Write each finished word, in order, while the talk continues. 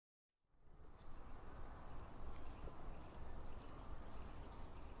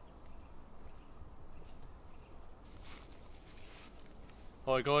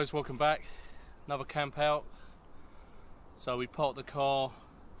Hi guys, welcome back. Another camp out. So we parked the car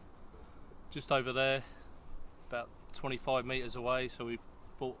just over there, about 25 metres away, so we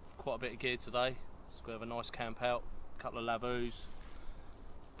bought quite a bit of gear today. So we have a nice camp out, a couple of Lavvus,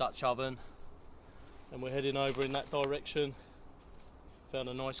 Dutch oven, and we're heading over in that direction. Found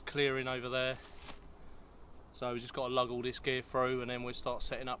a nice clearing over there. So we just got to lug all this gear through and then we'll start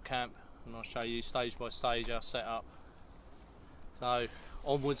setting up camp, and I'll show you stage by stage our setup. So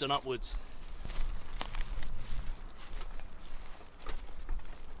onwards and upwards.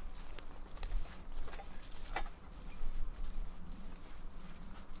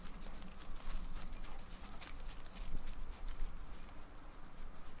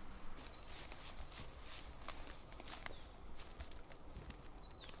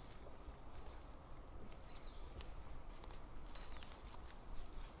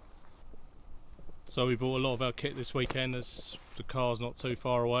 So we bought a lot of our kit this weekend as the car's not too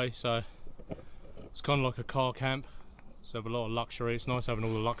far away, so it's kind of like a car camp. So have a lot of luxury. It's nice having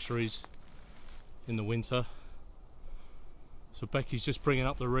all the luxuries in the winter. So Becky's just bringing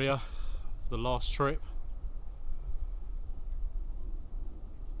up the rear for the last trip.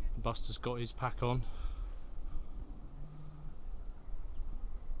 Buster's got his pack on.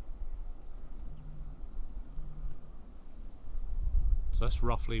 So that's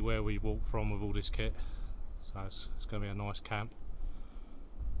roughly where we walk from with all this kit. So it's going to be a nice camp.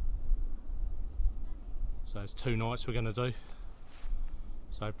 So it's 2 nights we're going to do.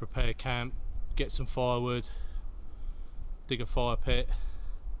 So prepare camp, get some firewood, dig a fire pit,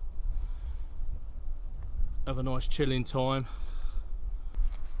 have a nice chilling time.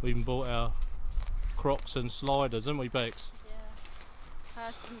 We even bought our Crocs and sliders, haven't we, Bex? Yeah,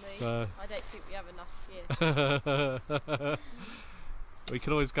 personally, I don't think we have enough gear. We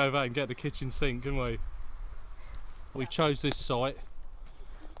can always go back and get the kitchen sink, can we? We chose this site.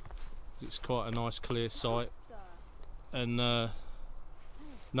 It's quite a nice clear site, and no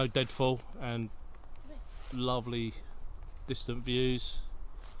deadfall, and lovely distant views.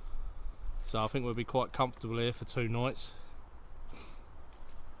 So I think we'll be quite comfortable here for 2 nights.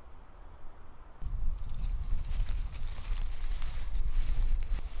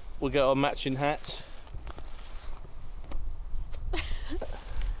 We got our matching hats.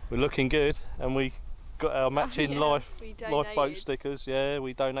 We're looking good, and we got our matching lifeboat stickers. Yeah,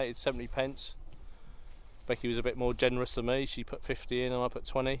 we donated 70p. Becky was a bit more generous than me. She put 50 in and I put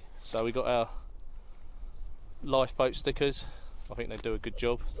 20. So we got our lifeboat stickers. I think they do a good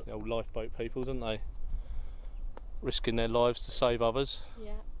job. The old lifeboat people, don't they? Risking their lives to save others.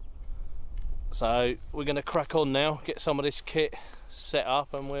 Yeah. So we're going to crack on now, get some of this kit set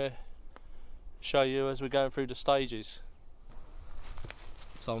up, and we'll show you as we're going through the stages.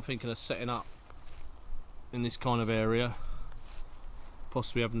 So I'm thinking of setting up in this kind of area,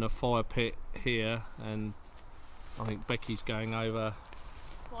 possibly having a fire pit here, and I think Becky's going over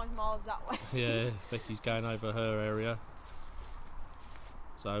 5 miles that way. Yeah, Becky's going over her area.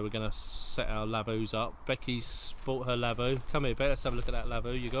 So we're going to set our Lavvus up. Becky's bought her Lavvu. Come here, Beck, let's have a look at that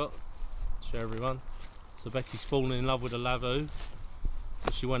Lavvu you got. Show everyone. So Becky's fallen in love with a Lavvu,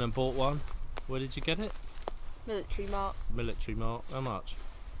 so she went and bought one. Where did you get it? Military Mark. Military Mark. How much?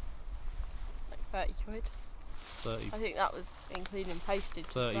 30 quid. 30. I think that was including postage.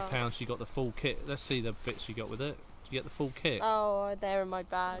 £30. She got the full kit. Let's see the bits you got with it. Did you get the full kit? Oh, they're in my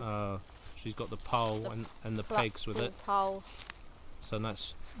bag. She's got the pole and the pegs with it. Pole. So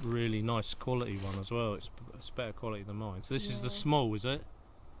that's really nice quality one as well. It's better quality than mine. So this is the small, is it?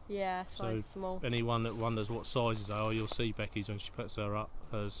 Yeah, size small. Anyone that wonders what sizes they are, you'll see Becky's when she puts her up,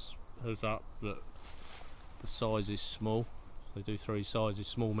 hers up, that the size is small. They do 3 sizes: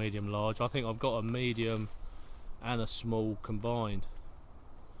 small, medium, large. I think I've got a medium and a small combined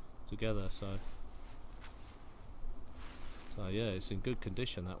together, so yeah, it's in good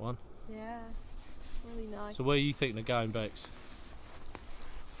condition, that one. Yeah, really nice. So where you think they're going, Bex?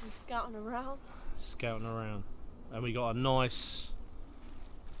 I'm scouting around. Scouting around. And we got a nice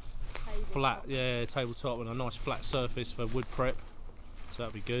flat, tabletop, and a nice flat surface for wood prep, so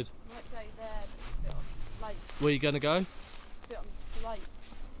that'd be good. Might go there, but a bit on the slate. Where are you going to go? A bit on the slate.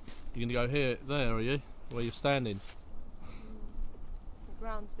 You're going to go here, there, are you? Where you're standing? The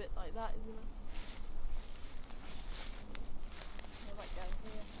ground's a bit like that, isn't it? I might go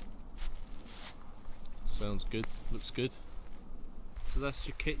here. Sounds good, looks good. So that's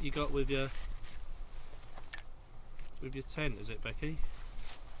your kit you got with your tent, is it, Becky?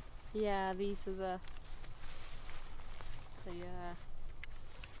 Yeah, these are the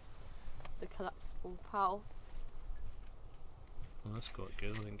collapsible pole. Oh, that's quite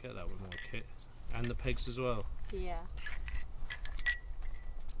good. I didn't get that with my kit. And the pegs as well. Yeah.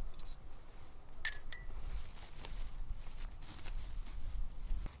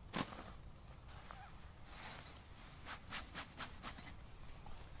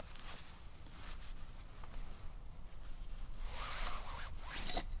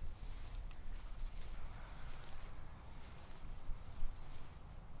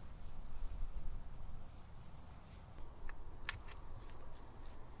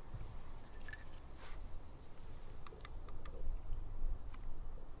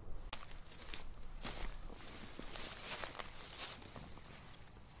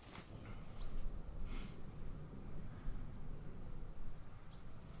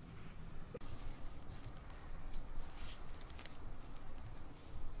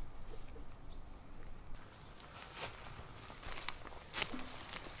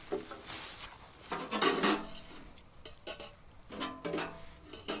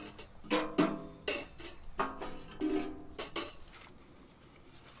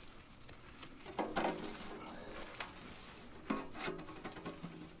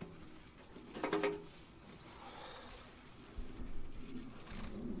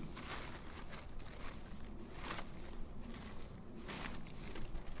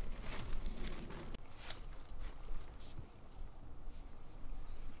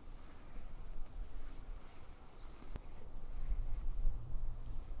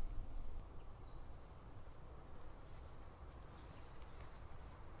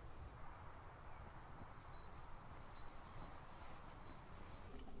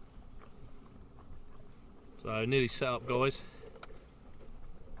 So nearly set up, guys.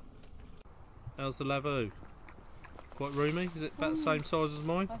 How's the Lavvu? Quite roomy? Is it about the same size as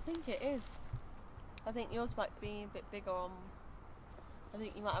mine? I think it is. I think yours might be a bit bigger on... I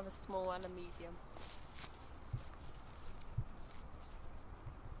think you might have a small and a medium.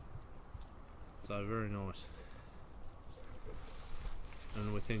 So very nice.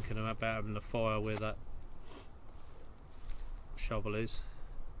 And we're thinking about having the fire where that shovel is.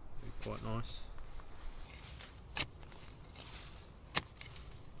 Be quite nice.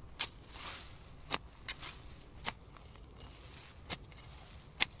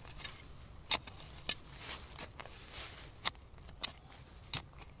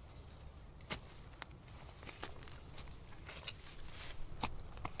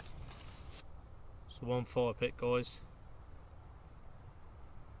 So one fire pit, guys.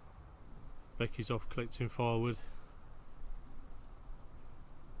 Becky's off collecting firewood.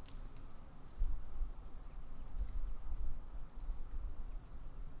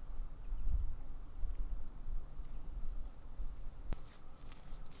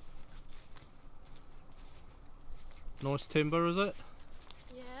 Nice timber, is it?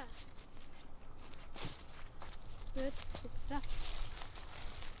 Yeah. Good stuff.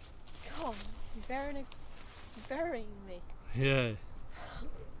 God, you're burying me. Yeah.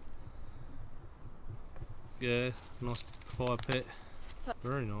 Yeah, nice fire pit.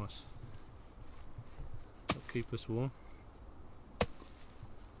 Very nice. That'll keep us warm.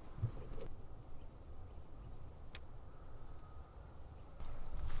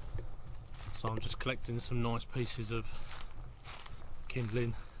 So I'm just collecting some nice pieces of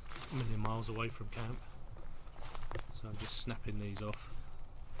kindling a million miles away from camp. So I'm just snapping these off.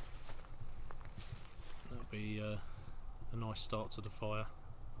 That'll be a nice start to the fire.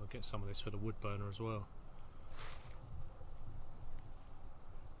 I'll get some of this for the Woodburner as well.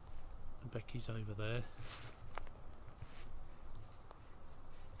 And Becky's over there,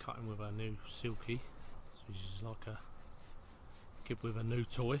 cutting with our new Silky. So she's like a kid with a new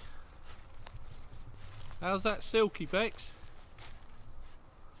toy. How's that Silky, Bex?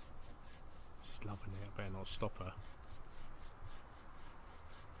 She's loving it. I better not stop her.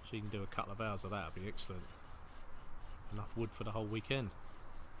 She can do a couple of hours of that, it'd be excellent. Enough wood for the whole weekend.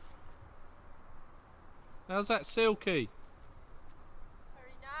 How's that Silky?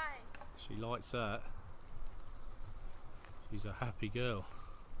 Very nice. She likes that. She's a happy girl.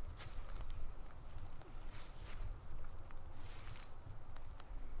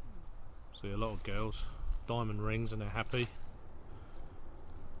 See a lot of girls, diamond rings and they're happy.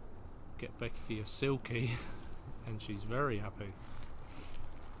 Get Becky a Silky and she's very happy.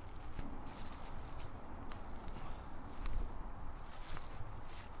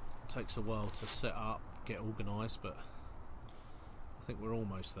 Takes a while to set up, get organised, but I think we're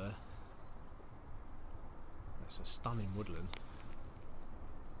almost there. It's a stunning woodland.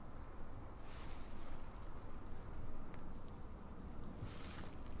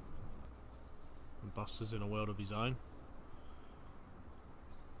 And Buster's in a world of his own.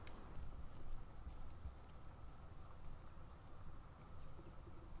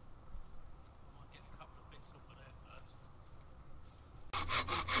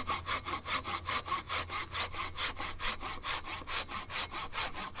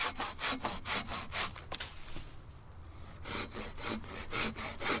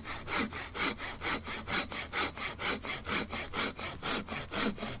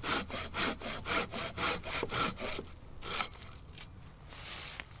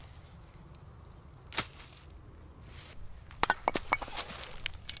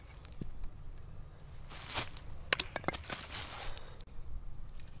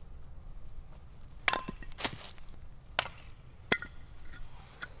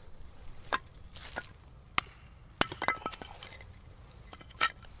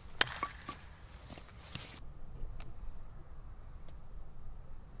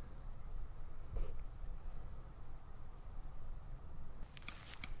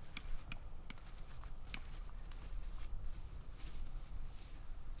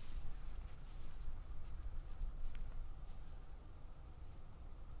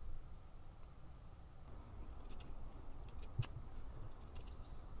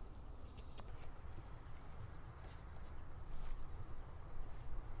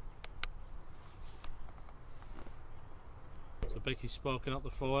 Becky's sparking up the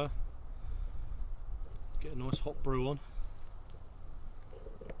fire. Get a nice hot brew on.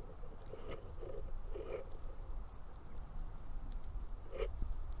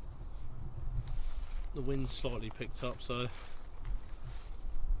 The wind's slightly picked up, so it's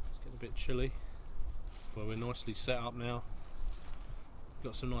getting a bit chilly. But we're nicely set up now.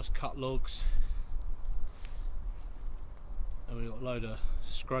 Got some nice cut logs. And we've got a load of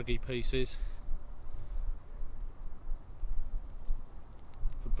scruggy pieces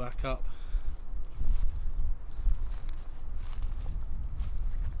for backup.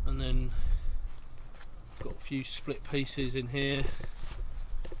 And then got a few split pieces in here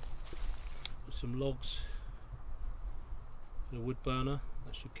with some logs and a wood burner.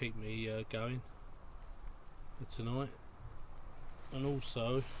 That should keep me going for tonight. And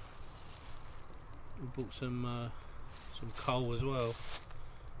also we bought some coal as well.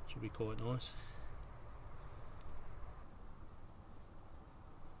 Should be quite nice.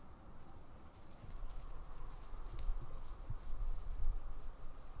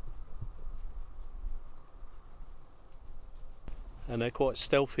 And they're quite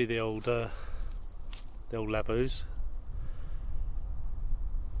stealthy, the old Lavvus.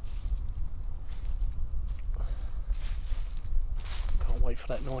 Can't wait for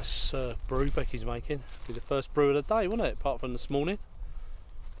that nice brew Becky's making. It'll be the first brew of the day, won't it? Apart from this morning.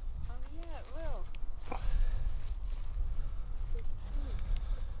 Oh yeah, it will.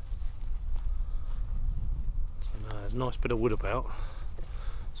 So, no, there's a nice bit of wood about.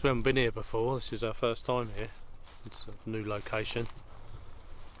 So we haven't been here before. This is our first time here. It's a new location,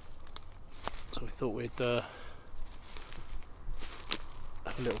 so we thought we'd have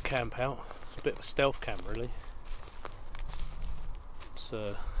a little camp out. It's a bit of a stealth camp really. It's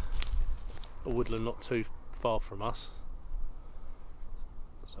a woodland not too far from us,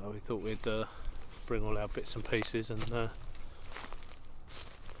 so we thought we'd bring all our bits and pieces and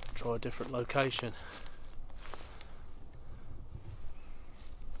try a different location.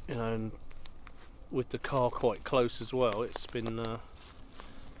 You know, and with the car quite close as well, it's been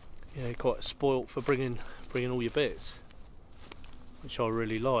you know, quite spoilt for bringing all your bits, which I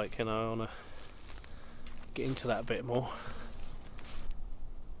really like. You know, I want to get into that a bit more.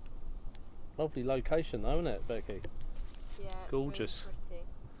 Lovely location though, isn't it, Becky? Yeah, it's gorgeous. really pretty.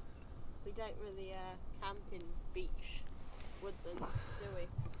 We don't really camp in beach woodlands, do we?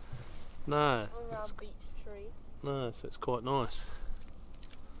 No. All around beach trees. No, so it's quite nice.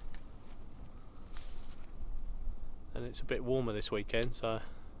 And it's a bit warmer this weekend, so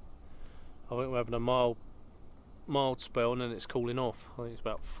I think we're having a mild spell and then it's cooling off. I think it's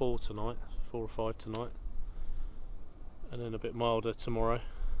about 4 or 5 tonight, and then a bit milder tomorrow.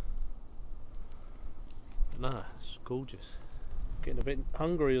 But no, it's gorgeous. Getting a bit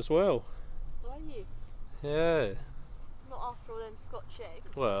hungry as well. Are you? Yeah. Not after all them Scotch eggs.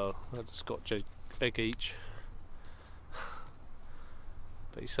 Well, I had a Scotch egg each.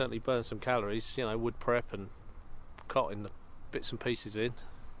 But he certainly burned some calories, you know, wood prep and cutting the bits and pieces in.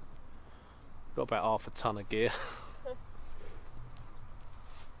 Got about half a ton of gear.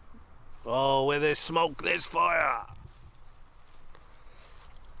 Oh, where there's smoke, there's fire!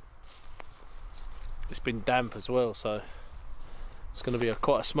 It's been damp as well, so it's going to be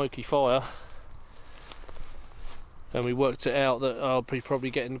quite a smoky fire. And we worked it out that I'll be probably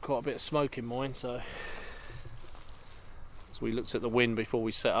getting quite a bit of smoke in mine, so we looked at the wind before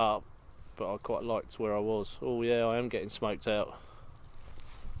we set up, but I quite liked where I was. Oh yeah, I am getting smoked out.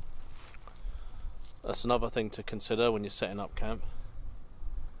 That's another thing to consider when you're setting up camp.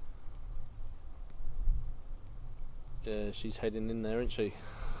 Yeah, she's heading in there, isn't she?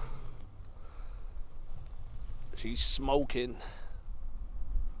 She's smoking.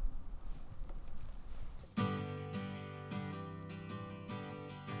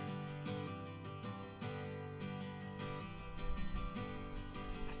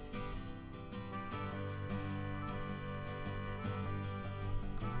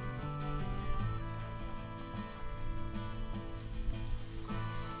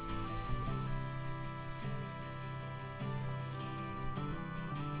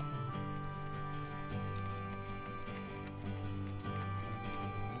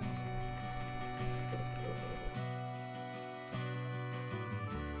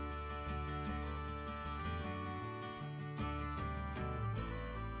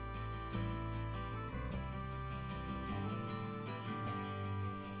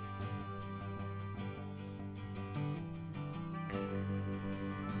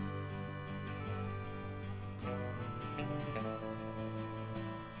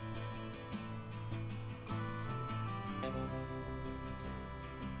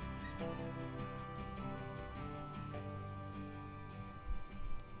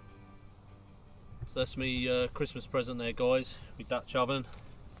 So that's me Christmas present there, guys, my Dutch oven.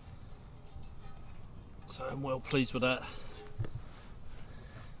 So I'm well pleased with that.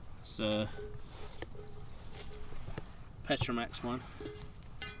 It's a Petromax one.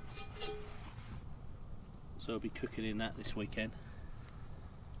 So I'll be cooking in that this weekend.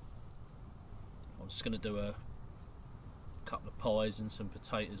 I'm just going to do a couple of pies and some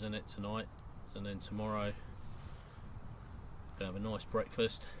potatoes in it tonight, and then tomorrow we're gonna have a nice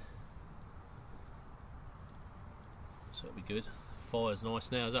breakfast. So it'll be good. Fire's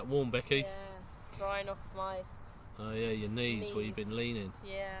nice now. Is that warm, Becky? Yeah, drying off my Oh yeah, your knees where you've been leaning.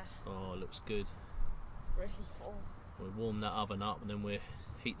 Yeah. Oh, it looks good. It's really warm. We'll warm that oven up and then we'll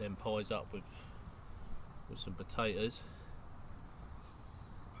heat them pies up with some potatoes.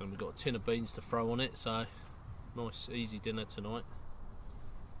 And we've got a tin of beans to throw on it, so nice easy dinner tonight.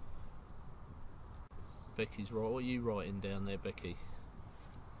 Becky's right. What are you writing down there, Becky?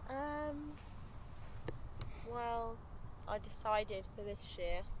 Well, I decided for this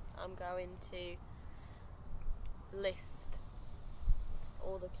year I'm going to list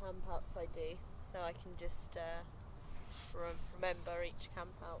all the campouts I do, so I can just remember each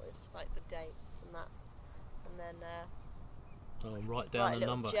campout with like the dates and that, and then write down write a the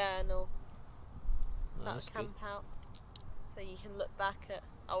number. journal Oh, about that's a good. campout, so you can look back at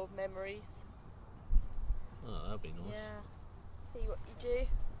old memories. Oh, that'd be nice. Yeah. See what you do.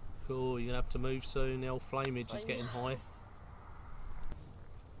 Cool. You're gonna have to move soon. The old flameage is getting high.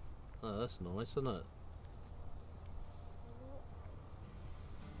 Oh, that's nice, isn't it?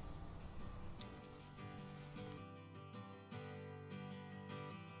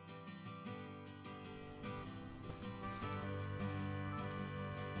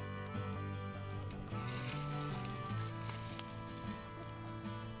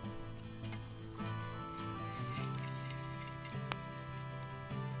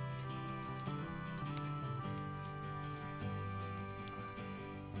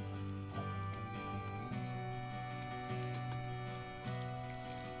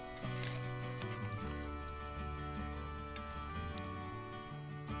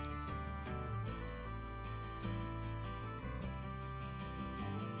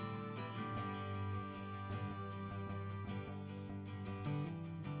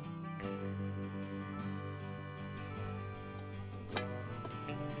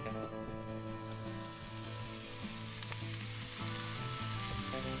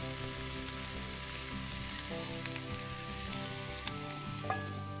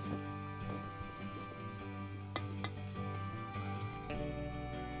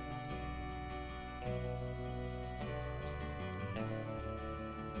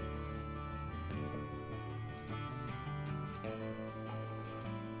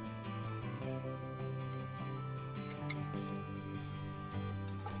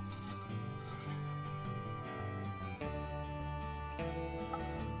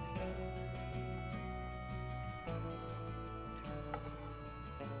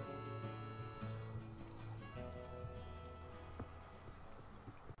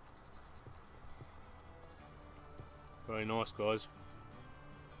 Very nice, guys.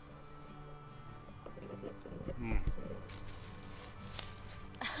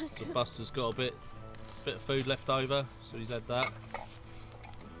 So Buster's got a bit of food left over, so he's had that.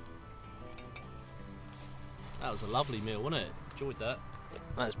 That was a lovely meal, wasn't it? Enjoyed that.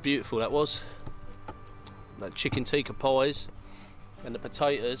 That's beautiful, that was. That chicken tikka pies and the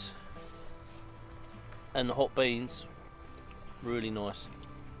potatoes and the hot beans. Really nice.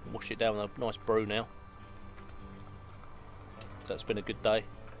 Wash it down with a nice brew now. That's been a good day.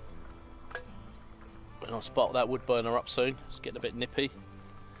 And I'll spark that wood burner up soon. It's getting a bit nippy.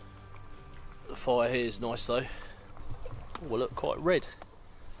 The fire here is nice though. Oh, will look quite red.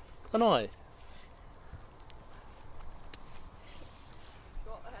 Don't I?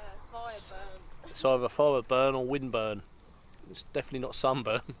 Got fire burn. It's either fire burn or wind burn. It's definitely not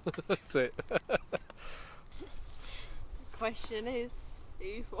sunburn. That's it. The question is,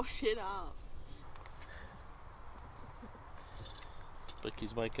 who's washing up?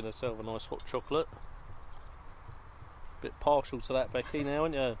 Becky's making herself a nice hot chocolate. Bit partial to that, Becky, now,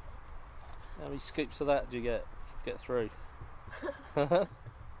 aren't you? How many scoops of that do you get through?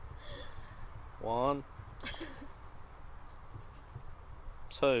 1,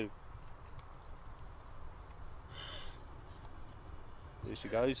 2. Here she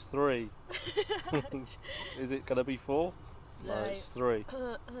goes, 3. Is it going to be 4? No, it's 3.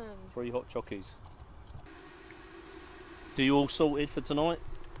 3 hot chockies. Do you all sorted for tonight?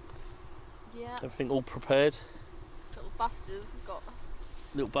 Yeah. Everything all prepared? Little Buster's got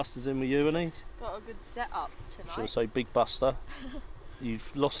Little Buster's in with you, hasn't he? a good setup tonight. Should I say Big Buster?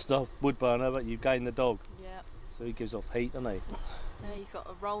 You've lost the wood burner, but you've gained the dog. Yeah. So he gives off heat, doesn't he? He's got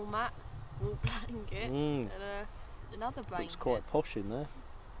a roll mat, wool blanket, and another blanket. Looks quite posh in there.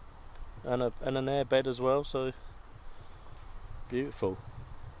 And an air bed as well, so beautiful.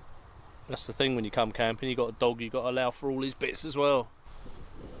 That's the thing when you come camping, you've got a dog, you've got to allow for all his bits as well.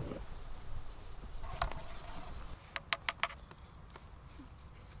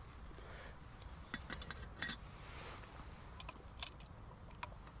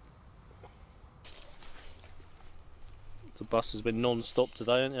 bus has been non-stop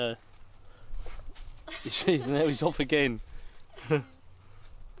today, hasn't you? Now he's off again. You've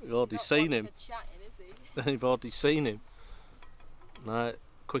hardly seen him. Chatting, is he? You've hardly seen him. No,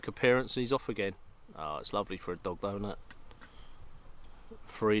 quick appearance and he's off again. Oh, it's lovely for a dog though, isn't it?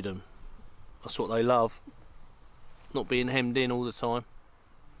 Freedom. That's what they love. Not being hemmed in all the time.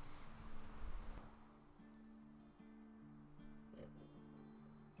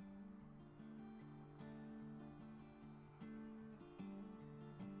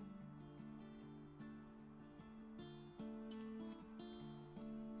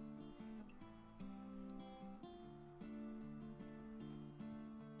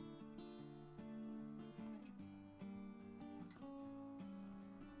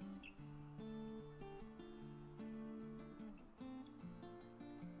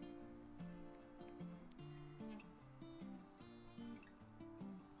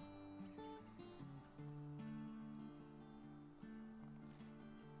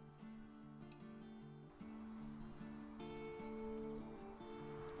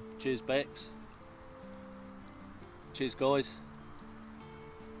 Cheers, Bex. Cheers, guys.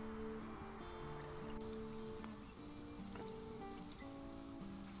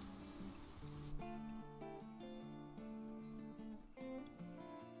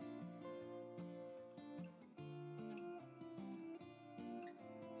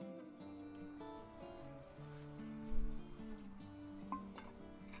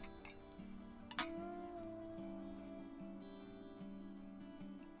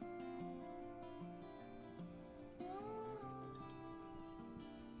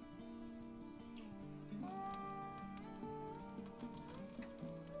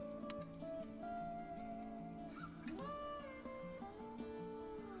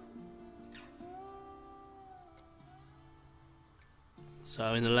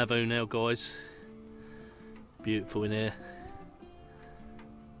 So in the Lavvu now, guys. Beautiful in here.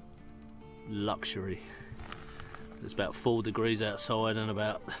 Luxury. There's about 4 degrees outside and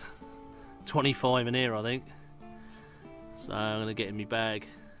about 25 in here, I think. So I'm going to get in my bag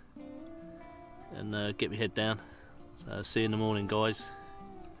and get my head down. So see you in the morning, guys.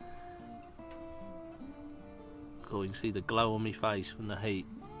 Cool, you can see the glow on my face from the heat.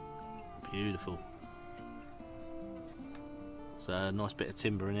 Beautiful. So a nice bit of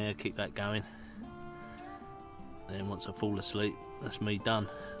timber in here, keep that going. And then once I fall asleep, that's me done.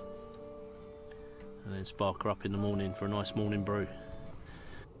 And then spark her up in the morning for a nice morning brew.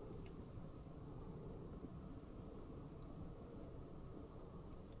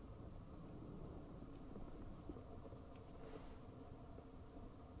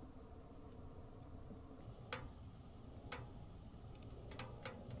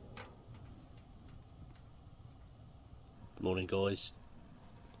 Morning, guys.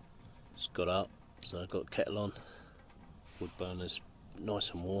 Just got up, so I've got a kettle on. Woodburner's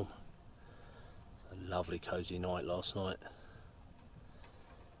nice and warm. A lovely cosy night last night.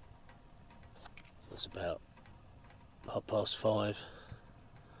 It's about 5:30,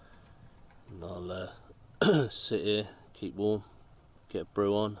 and I'll sit here, keep warm, get a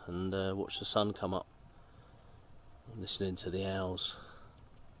brew on, and watch the sun come up. I'm listening to the owls.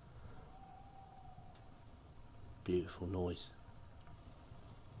 Beautiful noise.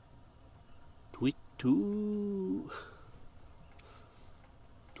 Tweet-too.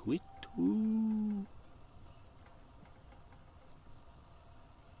 Tweet-too.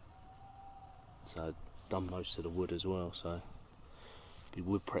 So I've done most of the wood as well, so be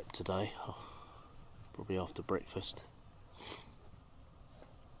wood prep today, probably after breakfast.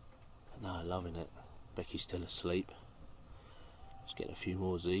 But no, loving it. Becky's still asleep. Just getting a few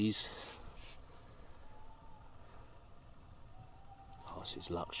more Z's. Oh, this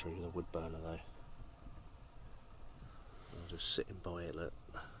is luxury with a wood burner though. I'm just sitting by it, look.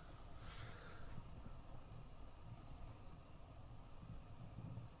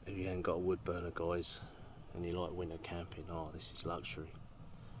 If you haven't got a wood burner, guys, and you like winter camping, oh, this is luxury.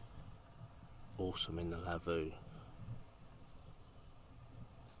 Awesome in the Lavvu.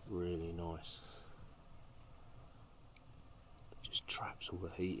 Really nice. Just traps all the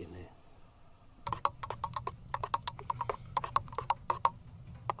heat in there.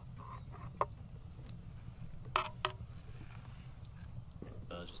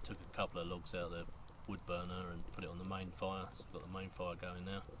 I just took a couple of logs out of the wood burner and put it on the main fire. So I've got the main fire going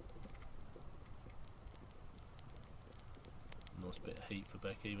now. Nice bit of heat for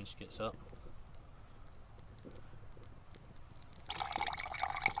Becky when she gets up.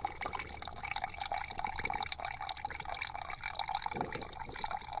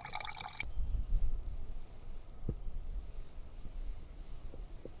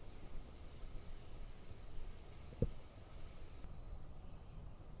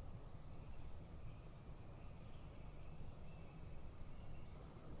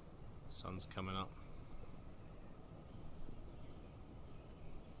 Sun's coming up.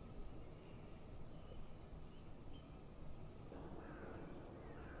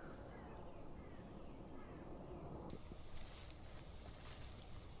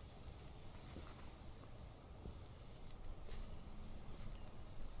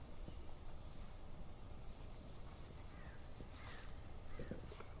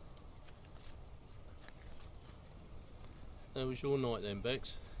 How was your night then,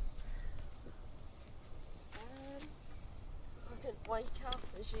 Bex? I didn't wake up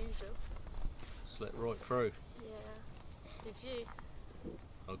as usual. Slept right through. Yeah. Did you?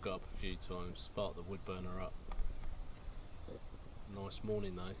 I got up a few times, sparked the Woodburner up. Nice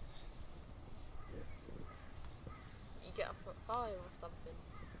morning though. You get up at 5 or something?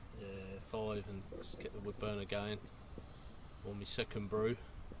 Yeah, 5 and just get the Woodburner going. On my second brew.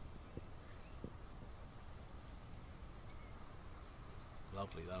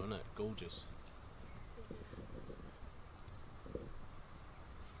 Lovely though, isn't it? Gorgeous.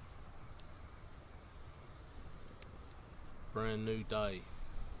 Brand new day.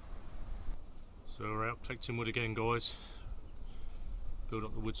 So we're out collecting wood again, guys. Build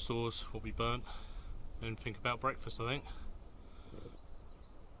up the wood stores, what we burnt, and think about breakfast, I think.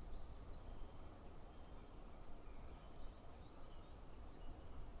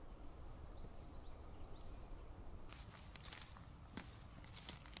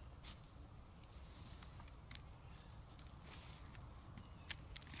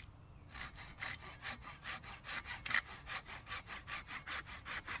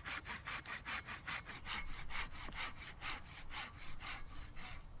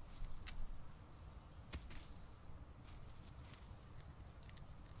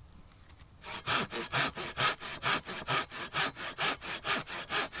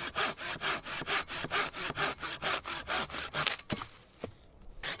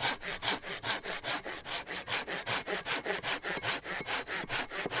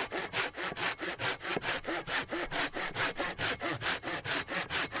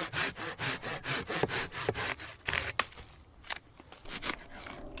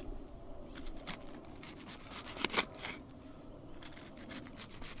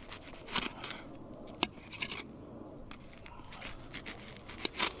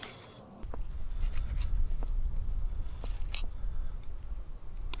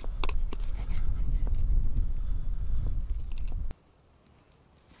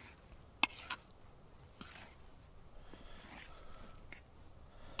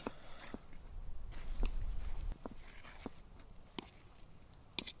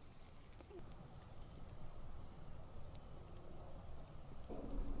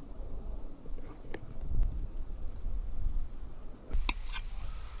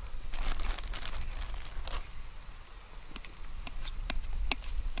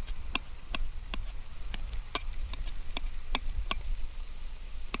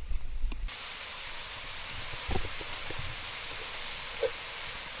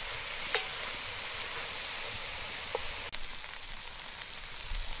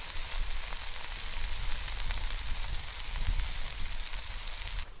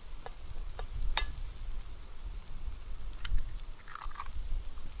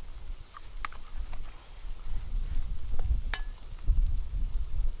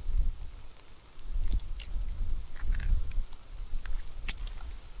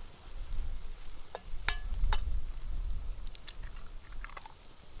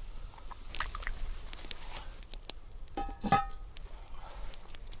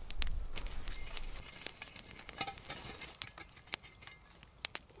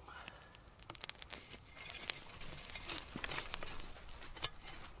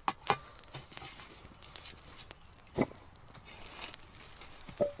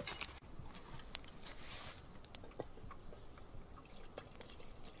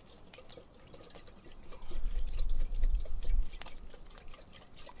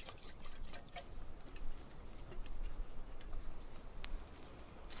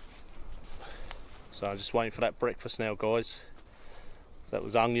 So I'm just waiting for that breakfast now, guys. So that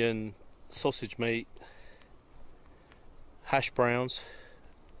was onion, sausage meat, hash browns,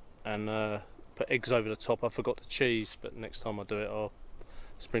 and put eggs over the top. I forgot the cheese, but next time I do it I'll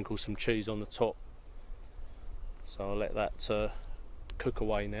sprinkle some cheese on the top. So I'll let that cook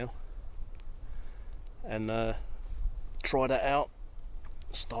away now and try that out.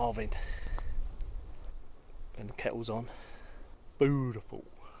 Starving. And the kettle's on. Beautiful.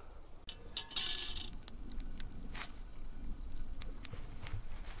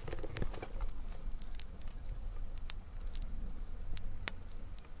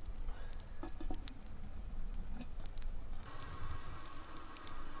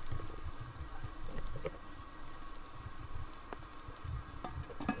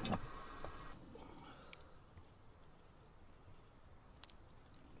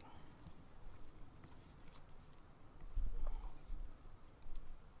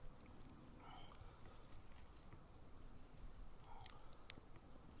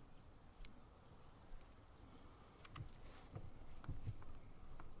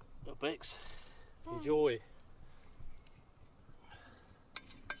 Bex. Enjoy.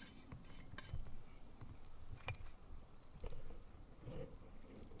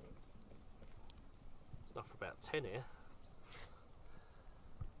 There's enough for about 10 here.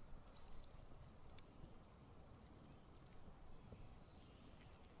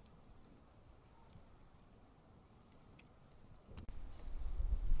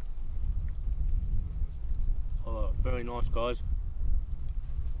 Oh, very nice, guys.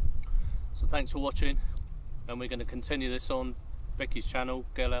 So thanks for watching, and we're going to continue this on Becky's channel,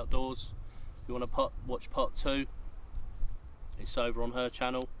 Girl Outdoors. If you want to watch part 2, it's over on her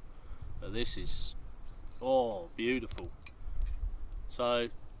channel. But this is, oh, beautiful. So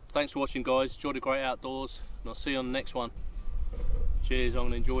thanks for watching, guys. Enjoy the great outdoors, and I'll see you on the next one. Cheers, I'm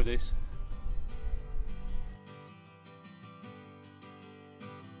going to enjoy this.